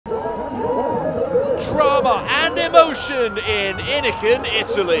drama and emotion in Inichen,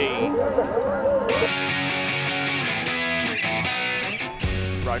 Italy.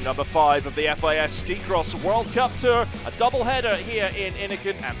 Round number 5 of the FIS Ski Cross World Cup Tour, a double-header here in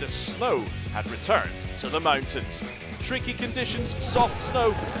Inichen, and the snow had returned to the mountains. Tricky conditions, soft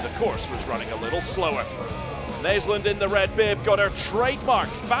snow, the course was running a little slower. Naisland in the red bib got her trademark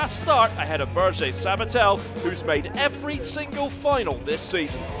fast start ahead of Berger Sabatel, who's made every single final this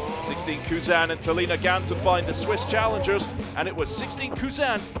season. 16 Kuzan and Talina Gant combined the Swiss challengers, and it was 16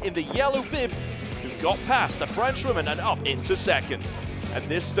 Kuzan in the yellow bib who got past the Frenchwoman and up into second. At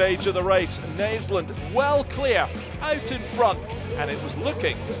this stage of the race, Naisland well clear, out in front, and it was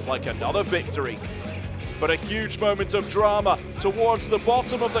looking like another victory. But a huge moment of drama towards the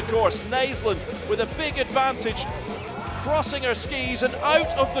bottom of the course. Naisland with a big advantage, crossing her skis and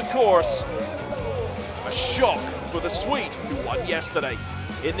out of the course. A shock for the Swede who won yesterday.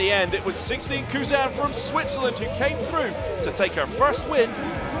 In the end, it was 16 Kuzan from Switzerland who came through to take her first win.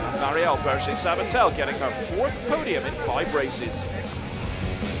 Marielle Berger Sabatel getting her 4th podium in 5 races.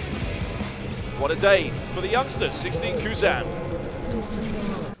 What a day for the youngsters, 16 Kuzan.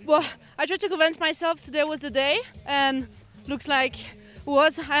 Well, I tried to convince myself today was the day, and looks like it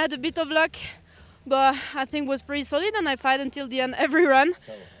was. I had a bit of luck, but I think it was pretty solid, and I fight until the end every run.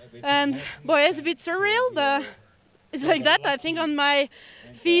 And boy, it's a bit surreal, but it's like that. I think on my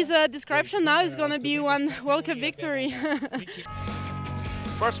FIS description now is going to be one World Cup victory.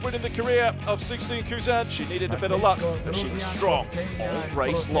 First win in the career of 16 Kuzan. She needed a bit of luck, but she was strong all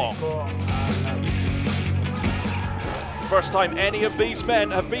race long. First time any of these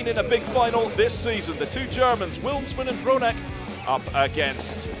men have been in a big final this season. The two Germans, Wilmsmann and Bronek, up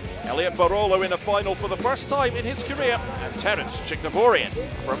against Elliot Barolo in a final for the first time in his career, and Terence Tchiknavorian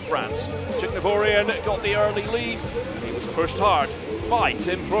from France. Tchiknavorian got the early lead, and he was pushed hard by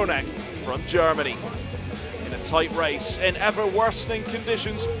Tim Bronek from Germany. In a tight race, in ever-worsening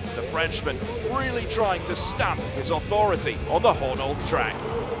conditions, the Frenchman really trying to stamp his authority on the Honnold track.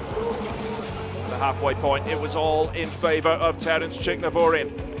 The halfway point, it was all in favour of Terence Tchiknavorian.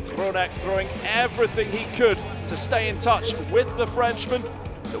 Bronek throwing everything he could to stay in touch with the Frenchman.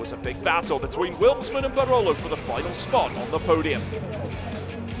 There was a big battle between Wilmsmann and Barolo for the final spot on the podium.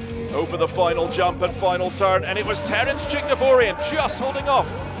 Over the final jump and final turn, and it was Terence Tchiknavorian just holding off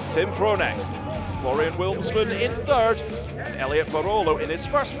Tim Bronek. Florian Wilmsmann in 3rd, and Elliot Barolo in his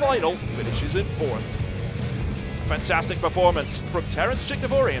first final finishes in 4th. Fantastic performance from Terence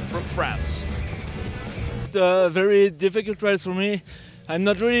Tchiknavorian from France. A very difficult race for me. I'm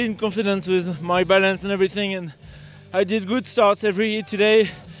not really in confidence with my balance and everything, and I did good starts every heat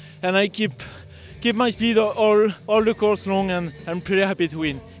today, and I keep my speed all the course long, and I'm pretty happy to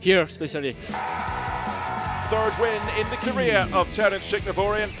win here especially. 3rd win in the career of Terence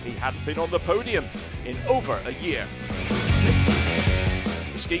Tchiknavorian. He hadn't been on the podium in over a year.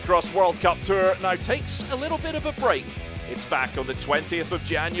 The Ski Cross World Cup Tour now takes a little bit of a break. It's back on the 20th of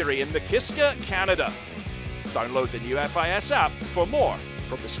January in Nikiska, Canada. Download the new FIS app for more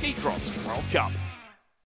from the Ski Cross World Cup.